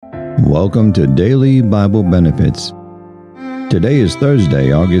Welcome to Daily Bible Benefits. Today is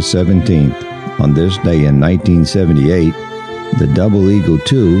Thursday, August 17th. On this day in 1978, the Double Eagle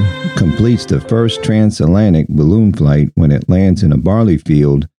II completes the first transatlantic balloon flight when it lands in a barley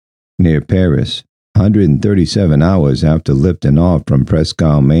field near Paris, 137 hours after lifting off from Presque,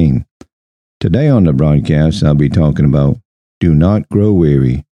 Maine. Today on the broadcast, I'll be talking about Do Not Grow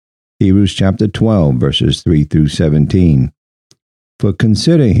Weary, Hebrews chapter 12, verses 3 through 17. For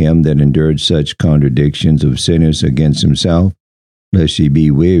consider him that endured such contradictions of sinners against himself, lest ye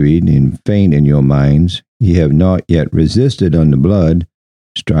be wearied and faint in your minds. Ye have not yet resisted unto blood,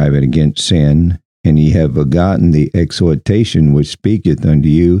 striving against sin, and ye have forgotten the exhortation which speaketh unto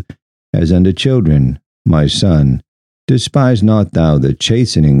you as unto children. My son, despise not thou the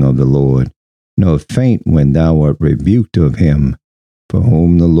chastening of the Lord, nor faint when thou art rebuked of him. For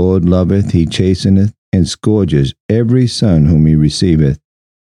whom the Lord loveth, he chasteneth, and scourges every son whom he receiveth.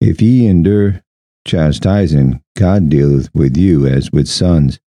 If ye endure chastising, God dealeth with you as with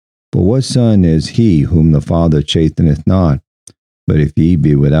sons. For what son is he whom the Father chasteneth not? But if ye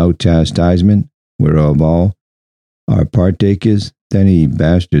be without chastisement, whereof all are partakers, then ye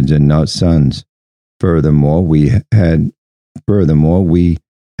bastards and not sons. Furthermore, we have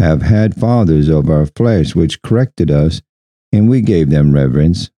had fathers of our flesh which corrected us, and we gave them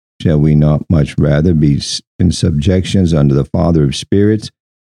reverence. Shall we not much rather be in subjections unto the Father of spirits,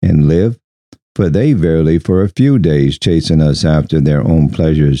 and live? For they verily for a few days chasten us after their own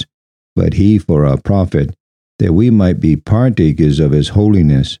pleasures, but he for our profit, that we might be partakers of his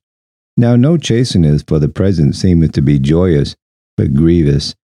holiness. Now no chasteneth for the present seemeth to be joyous, but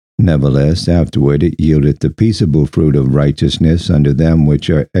grievous. Nevertheless afterward it yieldeth the peaceable fruit of righteousness unto them which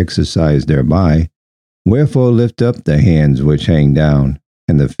are exercised thereby. Wherefore lift up the hands which hang down,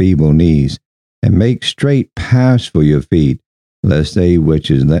 and the feeble knees, and make straight paths for your feet, lest that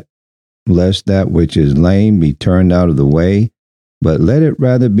which is lame be turned out of the way, but let it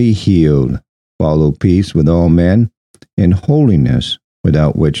rather be healed. Follow peace with all men, and holiness,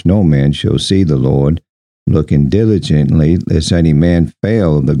 without which no man shall see the Lord, looking diligently, lest any man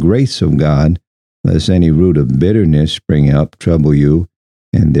fail of the grace of God, lest any root of bitterness spring up, trouble you,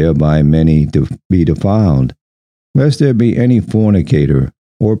 and thereby many be defiled. Lest there be any fornicator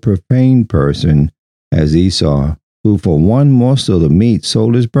or profane person, as Esau, who for one morsel of meat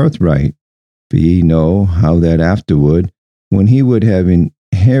sold his birthright. For ye know how that afterward, when he would have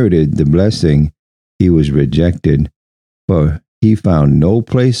inherited the blessing, he was rejected, for he found no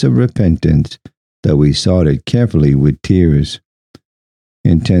place of repentance, though he sought it carefully with tears.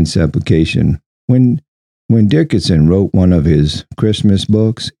 Intense application. When Dickinson wrote one of his Christmas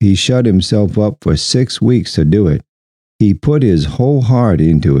books, he shut himself up for 6 weeks to do it. He put his whole heart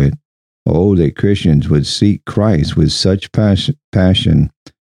into it. Oh, that Christians would seek Christ with such passion.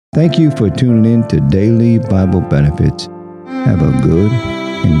 Thank you for tuning in to Daily Bible Benefits. Have a good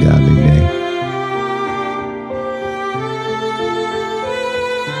and godly day.